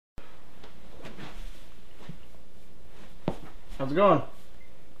How's it going?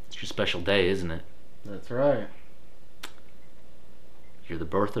 It's your special day, isn't it? That's right. You're the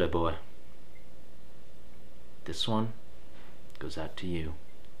birthday boy. This one goes out to you.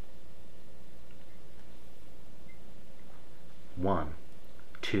 1,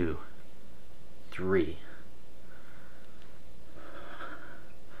 2, 3.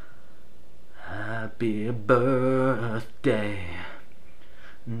 Happy birthday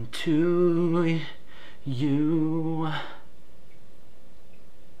to you.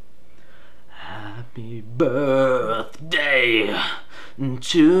 Happy birthday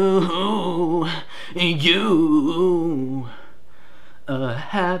to you. A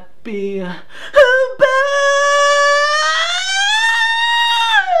happy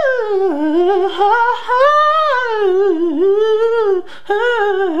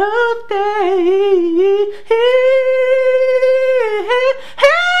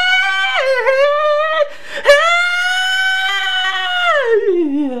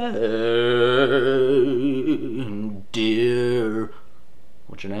dear,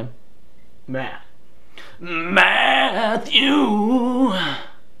 what's your name? Matt. Matthew.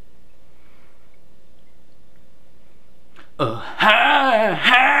 A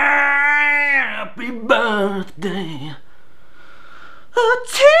happy birthday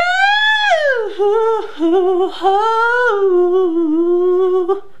to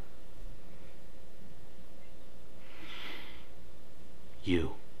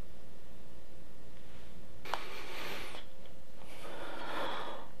you.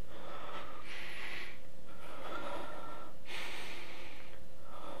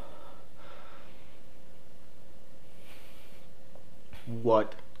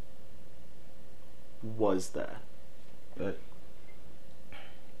 What was that? That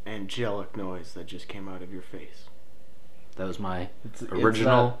angelic noise that just came out of your face. That was my It's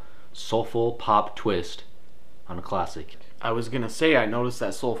original Soulful Pop Twist on a classic. I was gonna say, I noticed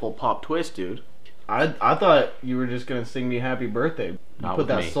that Soulful Pop Twist, dude. I thought you were just gonna sing me happy birthday. Not Put with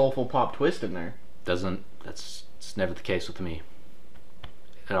that me. Soulful Pop Twist in there. It's never the case with me.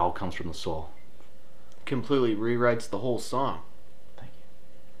 It all comes from the soul. Completely rewrites the whole song. Thank you.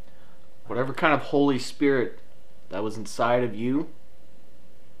 Whatever kind of Holy Spirit that was inside of you,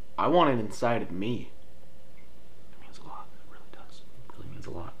 I want it inside of me. It means a lot. It really does. It really means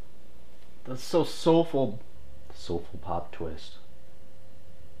a lot. That's so soulful. Soulful Pop Twist.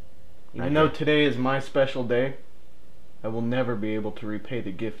 Even though today is my special day, I will never be able to repay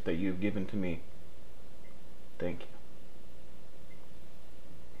the gift that you've given to me. Thank you.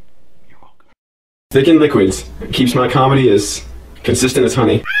 You're welcome. Thick and liquids. Keeps my comedy as consistent as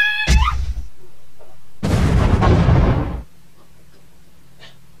honey.